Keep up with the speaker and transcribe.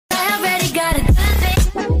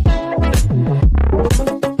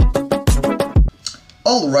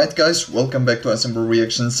Alright guys, welcome back to Assemble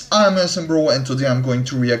Reactions. I'm Assemble and today I'm going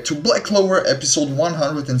to react to Black Clover episode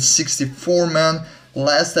 164, man.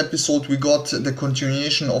 Last episode we got the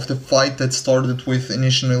continuation of the fight that started with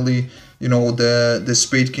initially, you know, the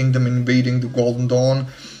Spade Kingdom invading the Golden Dawn.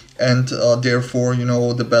 And therefore, you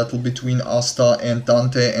know, the battle between Asta and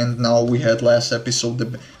Dante, and now we had last episode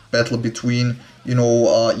the battle between, you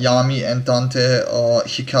know, Yami and Dante.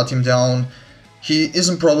 He cut him down. He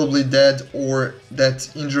isn't probably dead or that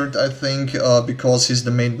injured, I think, because he's the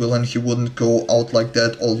main villain. He wouldn't go out like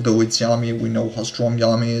that, although it's Yami. We know how strong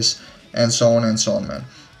Yami is, and so on, man.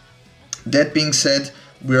 That being said,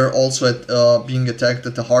 we're also at, being attacked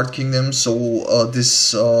at the Heart Kingdom, so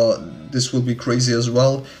this will be crazy as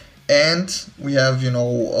well. And we have, you know,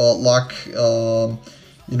 Luck, you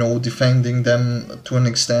know, defending them to an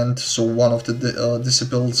extent. So one of the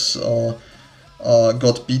disciples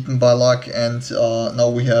got beaten by Luck, and now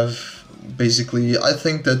we have basically, I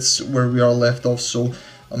think that's where we are left off, so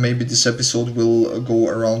maybe this episode will go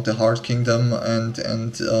around the Heart Kingdom and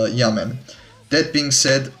yeah, man. That being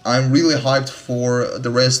said, I'm really hyped for the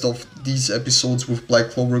rest of these episodes with Black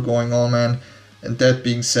Clover going on, man. And that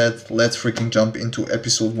being said, let's freaking jump into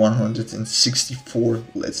episode 164.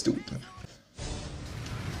 Let's do it, man.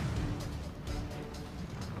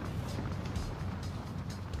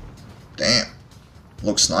 Damn.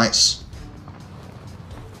 Looks nice.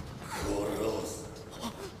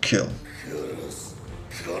 Kill.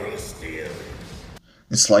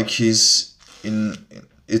 It's like he's in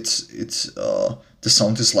the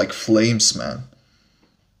sound is like flames, man.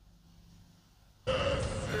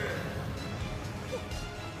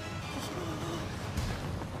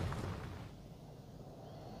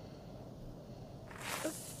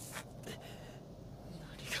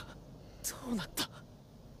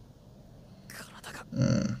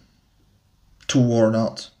 Too worn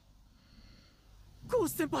out.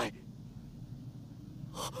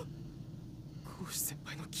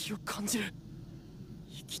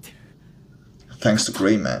 Thanks to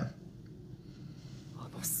Grey Man.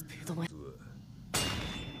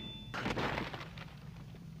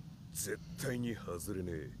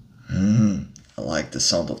 I like the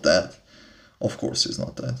sound of that. Of course it's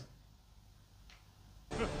not that.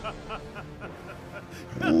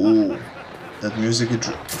 Ooh, that music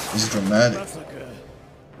is dramatic.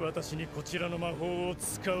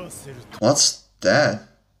 What's that?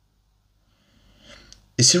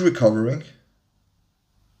 Is he recovering?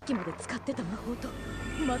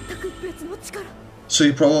 So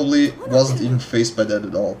he probably wasn't even faced by that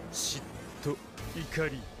at all.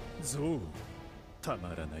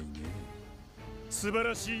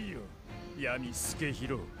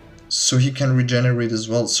 So he can regenerate as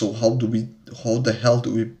well. So how the hell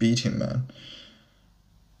do we beat him, man?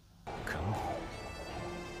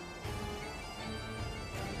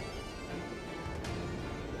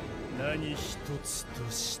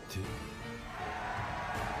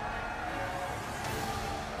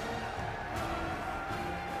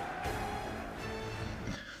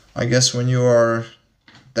 I guess when you are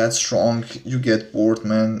that strong, you get bored,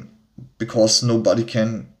 man, because nobody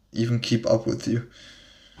can even keep up with you.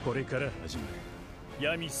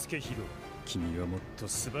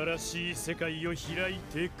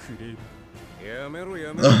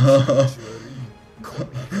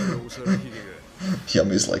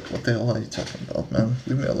 Yami's like, what the hell are you talking about, man?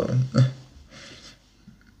 Leave me alone.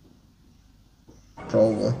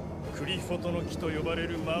 Probably.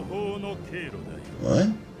 What?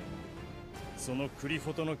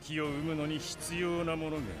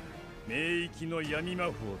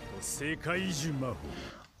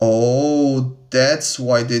 Oh, that's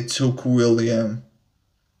why they took William.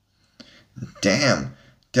 Damn,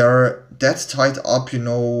 they're that tied up, you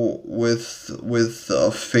know, with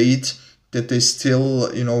fate, that they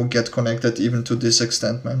still, you know, get connected even to this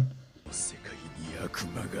extent, man.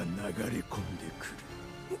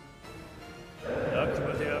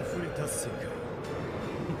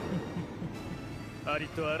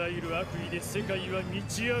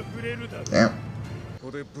 Damn.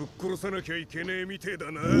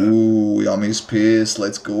 Ooh, Yami's pissed.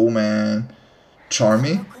 Let's go, man.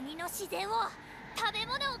 Charmy?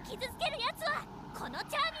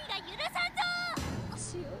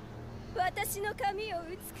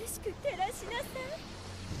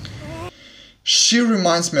 She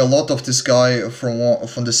reminds me a lot of this guy from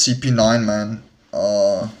the CP9, man.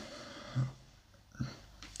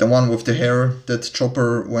 The one with the hair that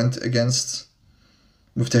Chopper went against,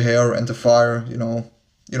 with the hair and the fire, you know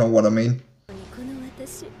what I mean.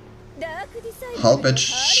 Halbert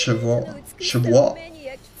Chavois.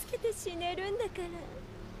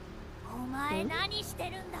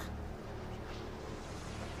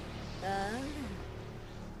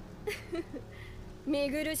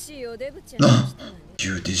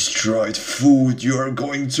 You destroyed food, you are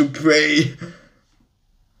going to pay!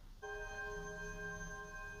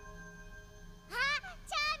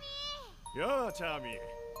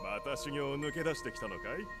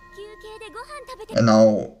 And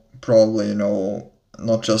now, probably, you know,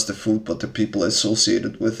 not just the food, but the people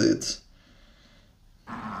associated with it.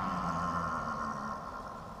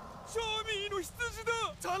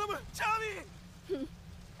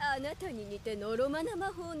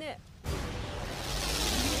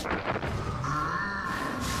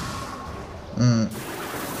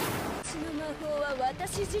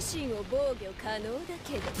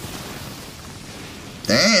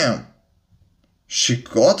 Damn! She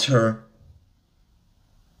got her.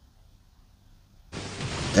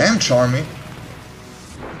 Damn, Charmy.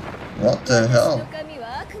 What the hell?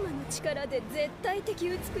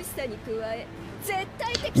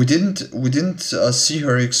 We didn't see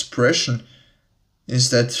her expression. Is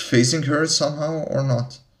that facing her somehow or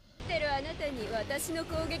not?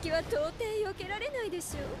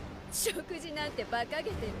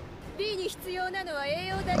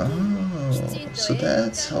 Oh, so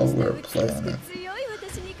that's how we're playing it.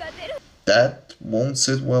 That won't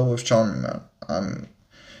sit well with Charmy, man.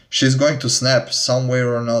 She's going to snap some way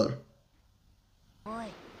or another.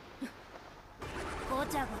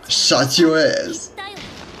 Shut your ass!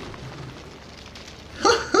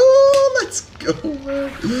 Let's go,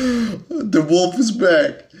 man! The wolf is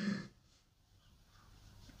back!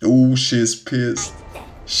 Oh, she is pissed.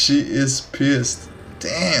 She is pissed.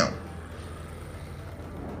 Damn!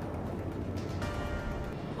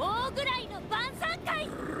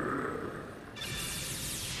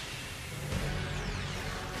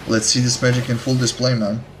 Let's see this magic in full display,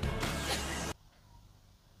 man.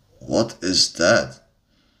 What is that?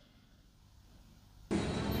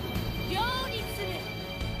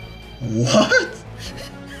 What?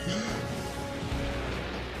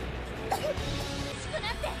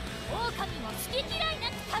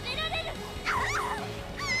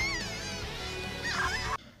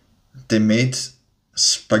 They made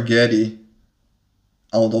spaghetti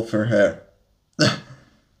out of her hair.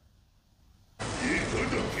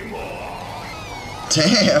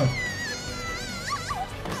 Damn!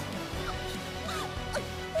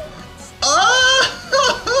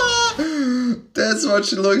 Ah! That's what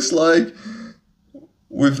she looks like.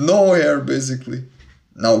 With no hair, basically.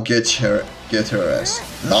 Now get her ass.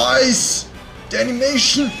 Nice! The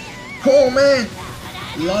animation! Oh man!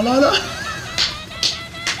 La la la!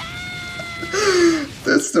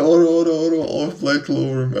 That's the auto of Black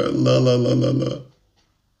Clover, man. La la la la la.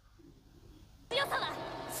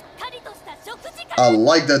 I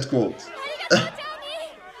like that quote.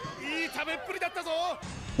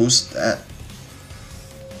 Who's that?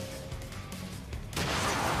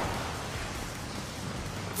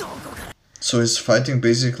 So he's fighting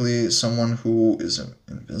basically someone who is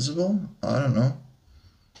invisible? I don't know.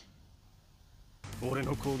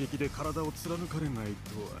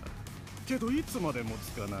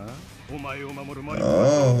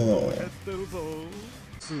 Oh.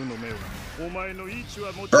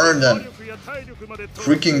 Burn them!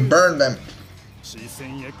 Freaking burn them!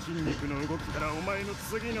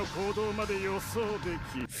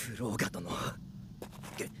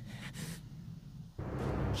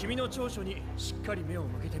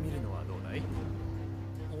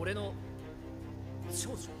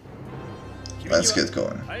 Let's get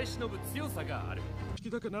going.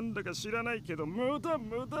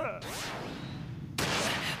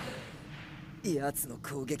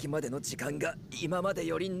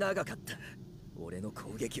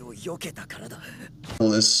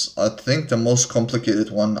 Is, I think, the most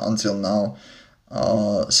complicated one until now,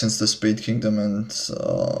 since the Spade Kingdom and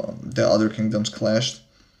the other kingdoms clashed.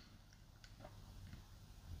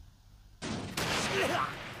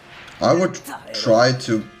 I would try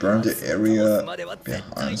to burn the area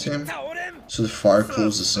behind him, so the fire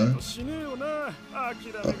closes in.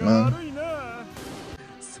 But man...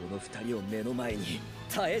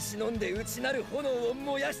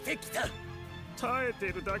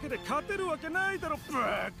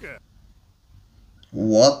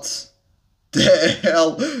 What the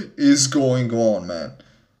hell is going on, man?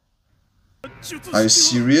 Are you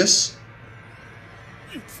serious?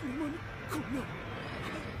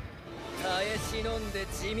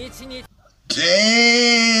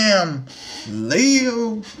 Damn!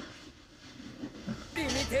 Leo!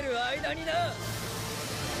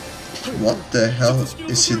 What the hell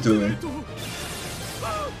is he doing?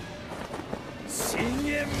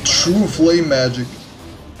 True flame magic.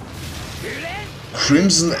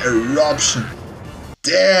 Crimson eruption.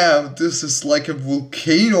 Damn, this is like a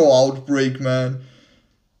volcano outbreak, man.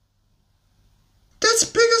 That's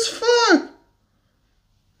big as fuck.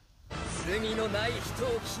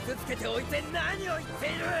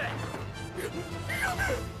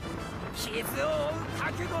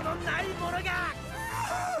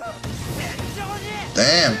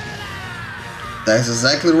 Damn. That's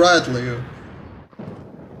exactly right, Leo.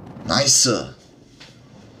 Nice.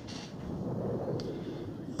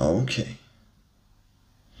 Okay.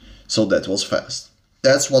 So that was fast.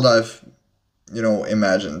 That's what I've,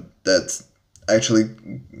 imagined. That actually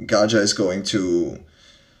Gaja is going to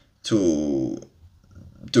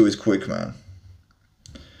do it quick, man.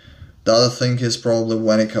 The other thing is probably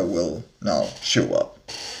Vanica will now show up.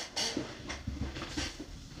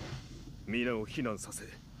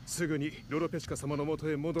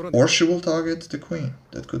 Or she will target the queen.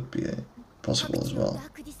 That could be possible as well.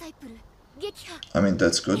 I mean,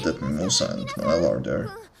 that's good that Mimosa and Noelle are there.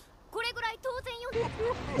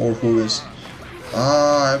 Or who is?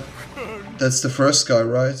 Ah, that's the first guy,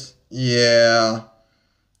 right? Yeah.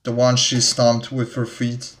 The one she stomped with her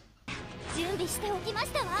feet.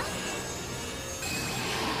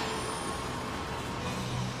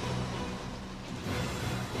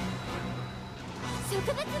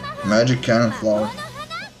 Magic cannon flower.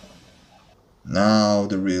 Now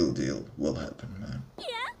the real deal will happen, man.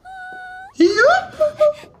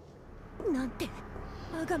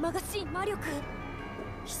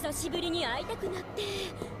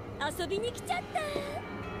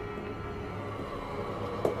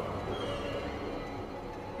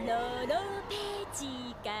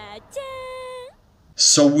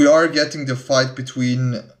 So we are getting the fight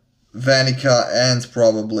between Vanica and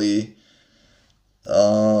probably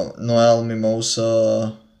Noelle,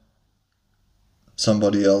 Mimosa,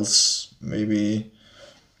 somebody else, maybe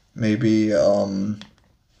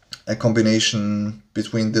a combination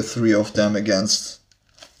between the three of them against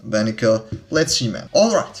Vanica. Let's see, man.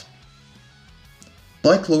 Alright.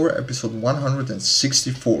 Black Clover episode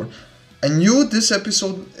 164. I knew this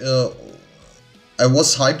episode, I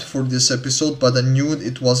was hyped for this episode, but I knew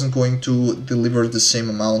it wasn't going to deliver the same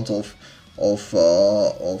amount of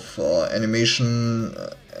animation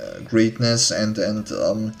greatness and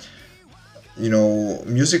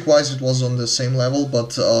music wise it was on the same level,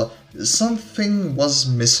 but something was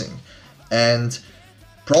missing, and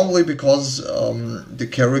probably because the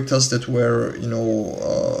characters that were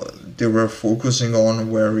they were focusing on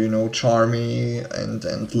were Charmy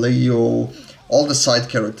and Leo, all the side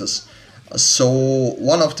characters. So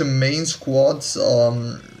one of the main squad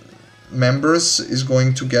members is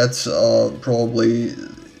going to get probably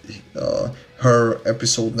her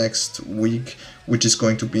episode next week, which is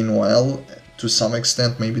going to be Noelle to some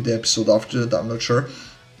extent, maybe the episode after that, I'm not sure.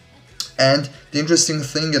 And the interesting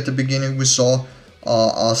thing, at the beginning we saw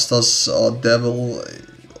Asta's devil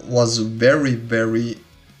was very, very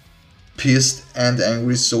pissed and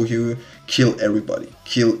angry, so he will kill everybody,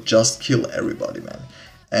 just kill everybody, man.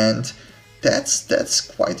 And that's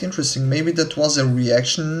quite interesting. Maybe that was a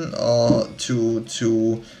reaction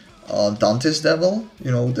to Dante's devil,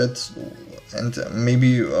 that, and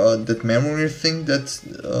maybe that memory thing that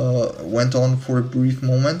went on for a brief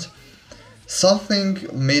moment. Something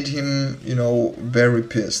made him, very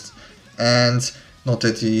pissed, and not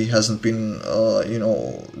that he hasn't been,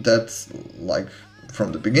 that like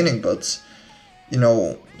from the beginning, but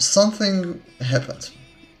something happened.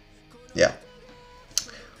 Yeah,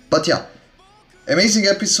 but yeah. Amazing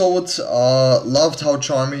episode. Loved how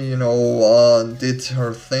Charmy, did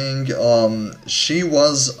her thing. She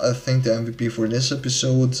was, I think, the MVP for this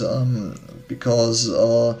episode, because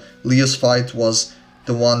Leo's fight was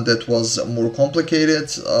the one that was more complicated.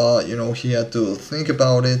 He had to think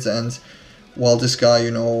about it, and while this guy,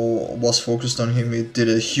 was focused on him, he did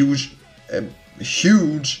a huge,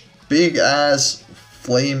 big ass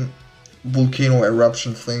flame volcano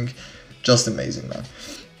eruption thing. Just amazing, man.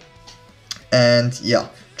 And yeah,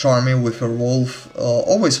 Charmy with her wolf,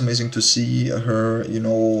 always amazing to see her,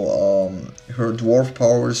 her dwarf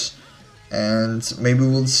powers, and maybe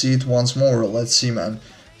we'll see it once more. Let's see, man.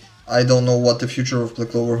 I don't know what the future of Black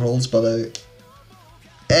Clover holds, but I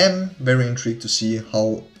am very intrigued to see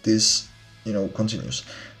how this, continues.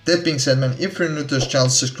 That being said, man, if you're new to this channel,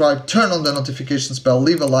 subscribe, turn on the notifications bell,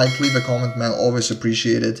 leave a like, leave a comment, man, always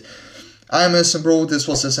appreciate it. I'm SMBro, this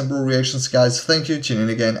was SMBro Reactions, guys. Thank you, tune in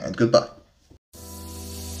again, and goodbye.